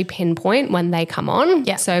can usually pinpoint when they come on.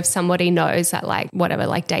 Yeah. So if somebody knows that like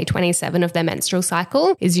day 27 of their menstrual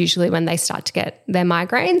cycle is usually when they start to get their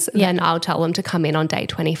migraines, then I'll tell them to come in on day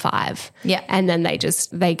 25. Yeah. And then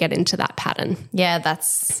they get into that pattern. Yeah,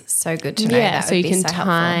 that's so good to know. Yeah, That so would you be can so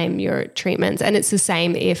time helpful. your treatments. And it's the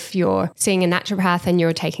same if you're seeing a naturopath and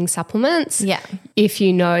you're taking supplements. Yeah. If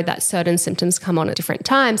you know that certain symptoms come on at different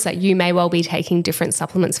times, that you may well be taking different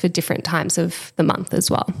supplements for different times of the month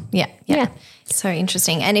as well. Yeah. Yeah. So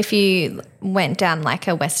interesting. And if you went down like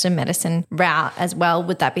a Western medicine route as well,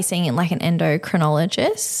 would that be seeing like an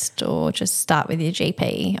endocrinologist or just start with your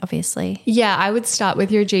GP, obviously? Yeah, I would start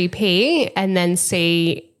with your GP and then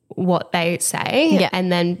see what they say. Yeah.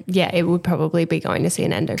 And then, it would probably be going to see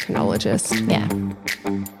an endocrinologist. Yeah.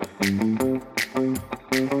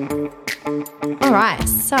 All right,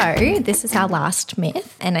 so this is our last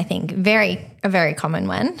myth, and I think a very common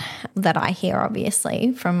one that I hear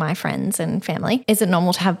obviously from my friends and family. Is it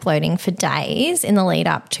normal to have bloating for days in the lead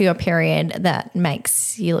up to your period that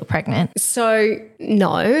makes you look pregnant? So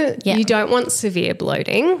no, you don't want severe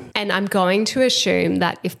bloating. And I'm going to assume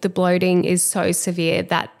that if the bloating is so severe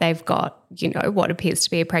that they've got, what appears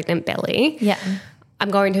to be a pregnant belly. Yeah. I'm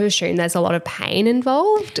going to assume there's a lot of pain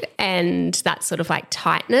involved and that sort of like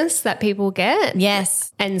tightness that people get.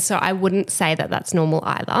 Yes. And so I wouldn't say that that's normal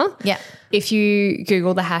either. Yeah. If you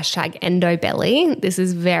Google the hashtag endobelly, this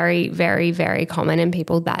is very, very, very common in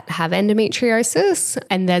people that have endometriosis.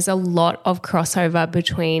 And there's a lot of crossover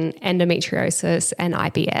between endometriosis and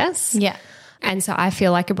IBS. Yeah. And so I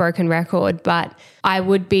feel like a broken record, but I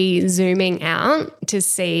would be zooming out to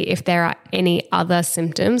see if there are any other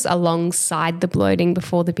symptoms alongside the bloating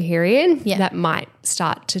before the period that might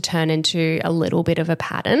start to turn into a little bit of a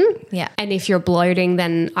pattern. Yeah. And if you're bloating,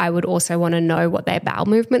 then I would also want to know what their bowel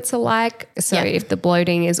movements are like. So if the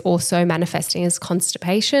bloating is also manifesting as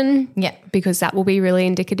constipation, because that will be really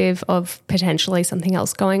indicative of potentially something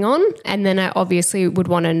else going on. And then I obviously would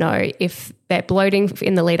want to know if they're bloating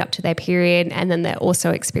in the lead up to their period and then they're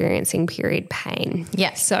also experiencing period pain.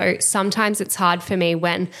 Yeah. So sometimes it's hard for me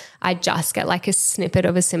when I just get like a snippet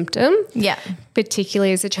of a symptom. Yeah.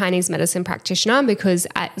 Particularly as a Chinese medicine practitioner, because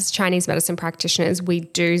as Chinese medicine practitioners, we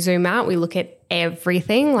do zoom out. We look at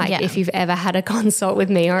everything. Like if you've ever had a consult with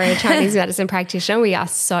me or a Chinese medicine practitioner, we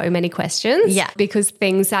ask so many questions because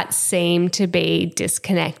things that seem to be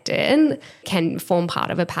disconnected can form part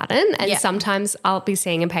of a pattern. And sometimes I'll be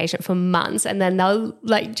seeing a patient for months and then they'll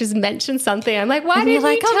like just mention something. I'm like, why did you tell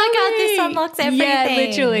me? oh my God, this unlocks everything.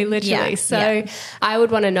 Yeah, literally. Yeah. So I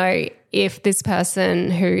would want to know if this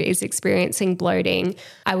person who is experiencing bloating,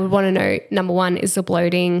 I would want to know, number one, is the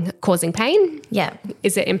bloating causing pain? Yeah.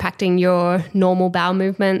 Is it impacting your normal bowel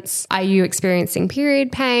movements? Are you experiencing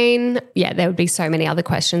period pain? Yeah, there would be so many other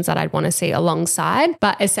questions that I'd want to see alongside.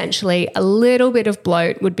 But essentially, a little bit of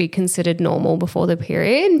bloat would be considered normal before the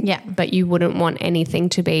period. Yeah. But you wouldn't want anything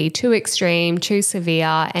to be too extreme, too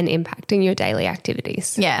severe, and impacting your daily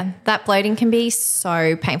activities. Yeah. That bloating can be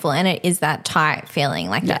so painful, and it is that tight feeling.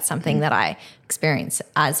 Like that's something that I experience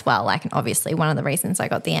as well. Like, and obviously one of the reasons I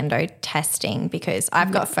got the endo testing, because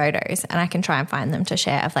I've got photos and I can try and find them to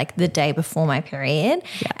share of like the day before my period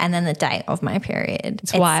and then the day of my period.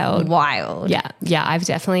 It's wild. Yeah. Yeah. I've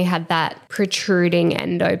definitely had that protruding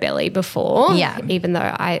endo belly before. Yeah. Even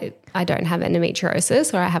though I don't have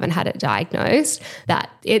endometriosis or I haven't had it diagnosed, that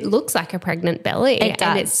it looks like a pregnant belly. It does.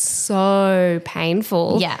 And it's so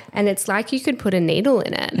painful. Yeah. And it's like you could put a needle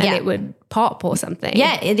in it and it would pop or something.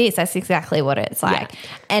 Yeah, it is. That's exactly what it's like. Yeah.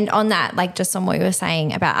 And on that, like just on what you were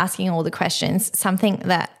saying about asking all the questions, something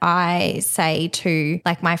that I say to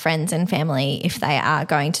like my friends and family, if they are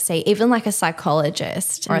going to see even like a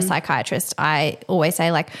psychologist or a psychiatrist, I always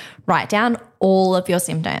say like, write down all of your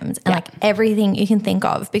symptoms and like everything you can think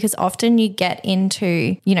of, because often you get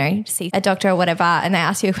into, you know, see a doctor or whatever and they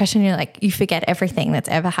ask you a question and you're like, you forget everything that's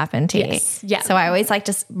ever happened to you. Yeah. So I always like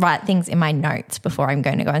just write things in my notes before I'm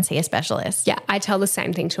going to go and see a specialist. Yeah. I tell the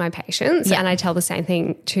same thing to my patients and I tell the same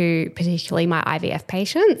thing to particularly my IVF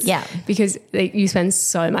patients. Yeah. Because you spend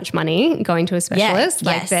so much money going to a specialist.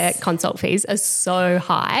 Like their consult fees are so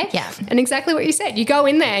high. Yeah. And exactly what you said, you go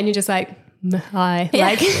in there and you're just like, hi. Yeah.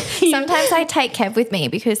 Like sometimes I take Kev with me,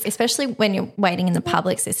 because especially when you're waiting in the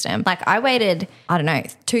public system, like I waited, I don't know,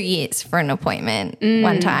 2 years for an appointment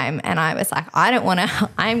one time, and I was like,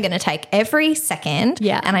 I'm going to take every second.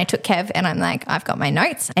 Yeah. And I took Kev and I'm like, I've got my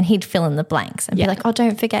notes, and he'd fill in the blanks and be like, oh,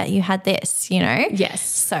 don't forget you had this, you know? Yes.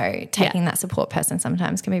 So taking that support person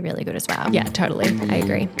sometimes can be really good as well. Yeah, totally. I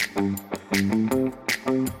agree.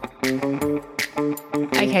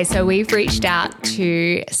 Okay, so we've reached out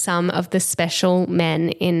to some of the special men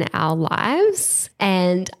in our lives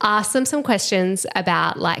and asked them some questions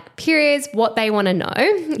about like periods, what they want to know.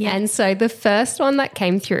 Yeah. And so the first one that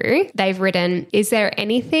came through, they've written, is there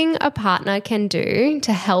anything a partner can do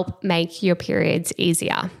to help make your periods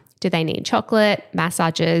easier? Do they need chocolate,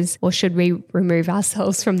 massages, or should we remove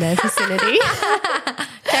ourselves from their vicinity?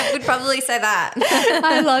 Kev would probably say that.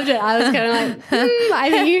 I loved it. I was kind of like, I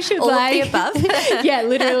think you should all like. of the above. Yeah,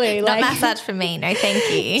 literally. Not like, massage for me. No, thank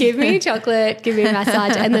you. Give me chocolate, give me a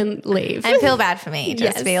massage, and then leave. And feel bad for me.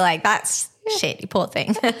 Just Yes. be like, that's shit, you poor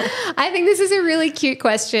thing. I think this is a really cute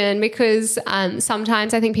question because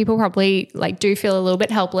sometimes I think people probably like do feel a little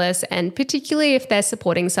bit helpless, and particularly if they're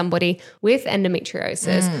supporting somebody with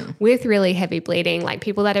endometriosis, with really heavy bleeding, like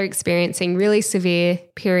people that are experiencing really severe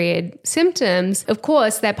period symptoms. Of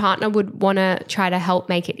course, their partner would want to try to help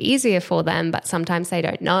make it easier for them, but sometimes they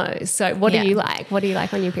don't know. So what do you like? What do you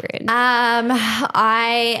like on your period?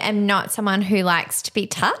 I am not someone who likes to be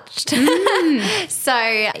touched. So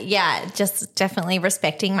yeah, just definitely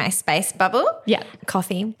respecting my space bubble. Yeah.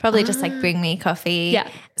 Coffee. Probably just like bring me coffee. Yeah.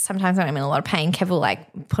 Sometimes when I'm in a lot of pain, Kev will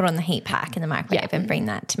like put on the heat pack in the microwave and bring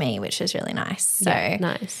that to me, which is really nice. So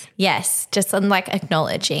nice. Yes, just on like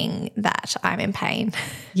acknowledging that I'm in pain.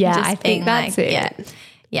 Yeah, Just I think that's like, it.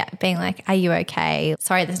 Yeah. Being like, are you okay?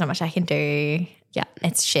 Sorry, there's not much I can do. Yeah.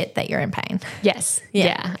 It's shit that you're in pain. Yes.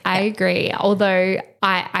 Yeah. I agree. Although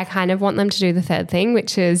I kind of want them to do the third thing,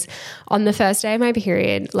 which is on the first day of my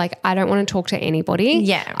period, like I don't want to talk to anybody.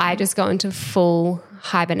 Yeah. I just go into full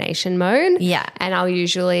hibernation mode. Yeah. And I'll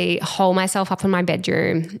usually hole myself up in my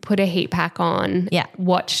bedroom, put a heat pack on,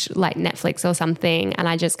 watch like Netflix or something, and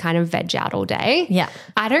I just kind of veg out all day. Yeah.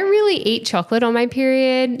 I don't really eat chocolate on my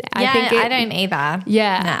period. I don't either.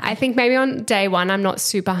 Yeah. Nah. I think maybe on day one I'm not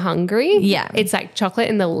super hungry. Yeah. It's like chocolate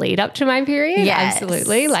in the lead up to my period. Yes.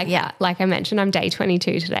 Absolutely. Like I mentioned, I'm day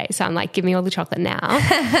 22 today. So I'm like, give me all the chocolate now.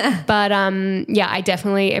 But I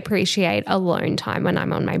definitely appreciate alone time when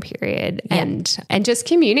I'm on my period and just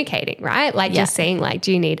communicating, right? Like just saying like,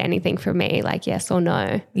 do you need anything from me? Like yes or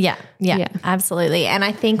no. Yeah, absolutely. And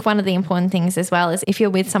I think one of the important things as well is if you're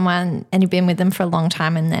with someone and you've been with them for a long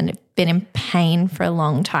time and then been in pain for a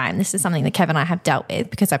long time, this is something that Kev and I have dealt with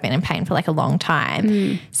because I've been in pain for like a long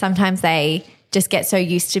time. Sometimes they just get so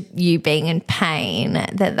used to you being in pain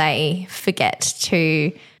that they forget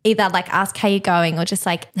to either like ask how you're going or just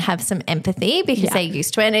like have some empathy because they're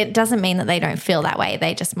used to it. And it doesn't mean that they don't feel that way.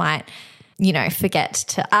 They just might, you know, forget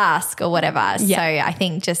to ask or whatever. Yeah. So I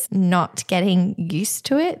think just not getting used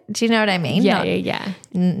to it. Do you know what I mean? Yeah.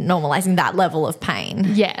 Normalizing that level of pain.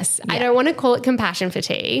 Yes. Yeah. I don't want to call it compassion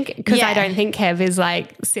fatigue because I don't think Kev is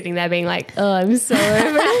like sitting there being like, oh, I'm so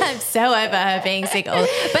over I'm so over her being sick. But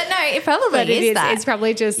no, it probably is that. It's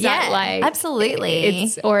probably just that like. Absolutely.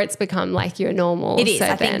 It's become like your normal. It is. So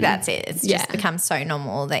I think that's it. It's just become so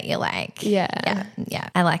normal that you're like. Yeah.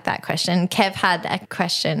 I like that question. Kev had a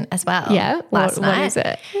question as well. Yeah. Last night. What is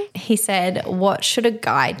it? He said, what should a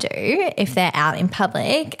guy do if they're out in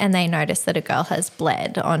public and they notice that a girl has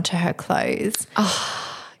bled onto her clothes?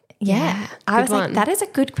 Oh, yeah. I was like, that is a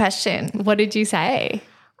good question. What did you say?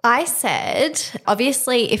 I said,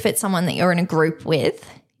 obviously, if it's someone that you're in a group with,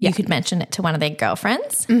 you could mention it to one of their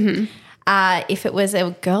girlfriends. Mm-hmm. If it was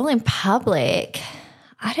a girl in public,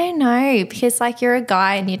 I don't know, because like you're a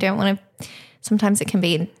guy and you don't want to, sometimes it can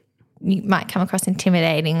be, you might come across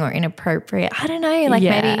intimidating or inappropriate. I don't know, like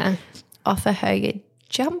maybe offer her your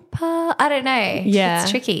jumper. I don't know. Yeah. It's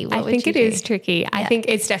tricky. I think it is tricky. Yeah. I think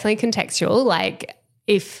it's definitely contextual. Like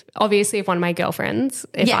if one of my girlfriends,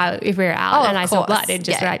 if we're out and I saw blood, it'd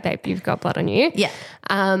just be like, babe, you've got blood on you. Yeah.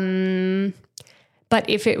 But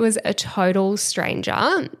if it was a total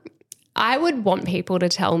stranger, I would want people to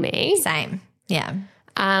tell me. Same. Yeah.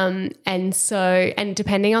 And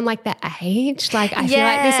depending on like the age, like I feel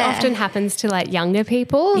like this often happens to like younger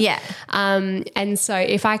people. Yeah. And so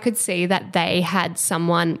if I could see that they had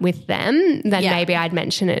someone with them, then maybe I'd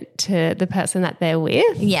mention it to the person that they're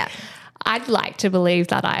with. Yeah. I'd like to believe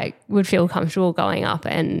that I would feel comfortable going up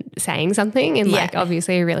and saying something in like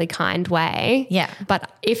obviously a really kind way. Yeah.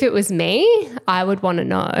 But if it was me, I would want to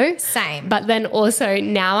know. Same. But then also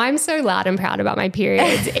now I'm so loud and proud about my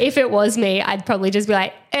periods. If it was me, I'd probably just be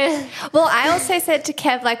like, eh. Well, I also said to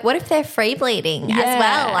Kev, like, what if they're free bleeding as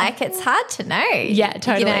well? Like, it's hard to know. Yeah,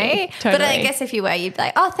 totally. You know? Totally. But I guess if you were, you'd be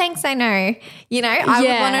like, oh, thanks, I know. You know, I would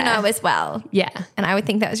want to know as well. Yeah. And I would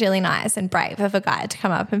think that was really nice and brave of a guy to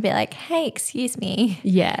come up and be like, hey, excuse me.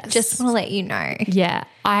 Yes. Just want to let you know. Yeah.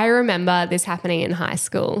 I remember this happening in high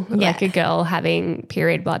school, like a girl having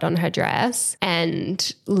period blood on her dress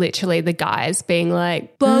and literally the guys being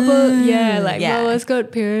like, blah, blah, Lola's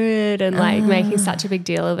got period and like making such a big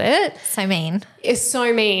deal of it. So mean. It's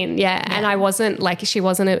so mean, yeah. And I wasn't like, she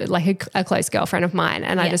wasn't a close girlfriend of mine.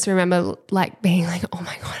 And I just remember like being like, oh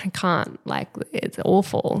my God, I can't, like it's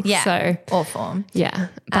awful. Yeah, so awful. Yeah.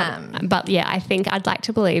 But yeah, I think I'd like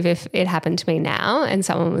to believe if it happened to me now and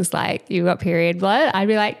someone was like, you got period blood, I'd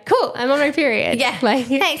be like, cool, I'm on my period. Yeah. Like,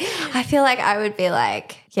 thanks. I feel like I would be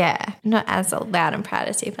like, not as loud and proud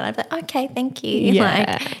as you, but I'd be like, okay, thank you.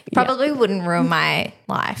 Yeah. Like, probably wouldn't ruin my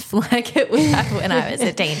life like it would have when I was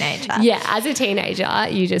a teenager. Yeah, as a teenager,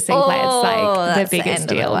 you just think like it's like the biggest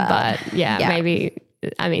deal. But maybe,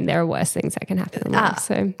 I mean, there are worse things that can happen in life.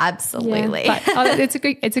 So absolutely. Yeah. But it's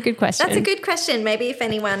a good question. That's a good question. Maybe if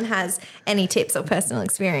anyone has any tips or personal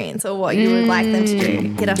experience or what you would like them to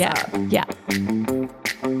do, hit us up. Yeah.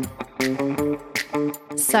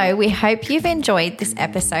 So we hope you've enjoyed this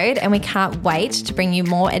episode and we can't wait to bring you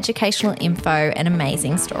more educational info and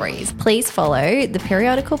amazing stories. Please follow The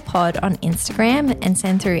Periodical Pod on Instagram and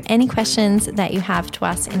send through any questions that you have to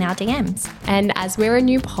us in our DMs. And as we're a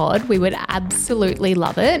new pod, we would absolutely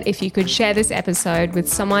love it if you could share this episode with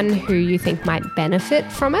someone who you think might benefit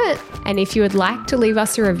from it. And if you would like to leave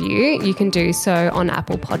us a review, you can do so on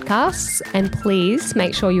Apple Podcasts. And please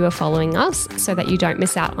make sure you are following us so that you don't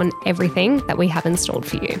miss out on everything that we have installed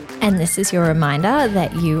for you. And this is your reminder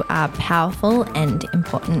that you are powerful and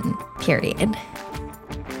important, period.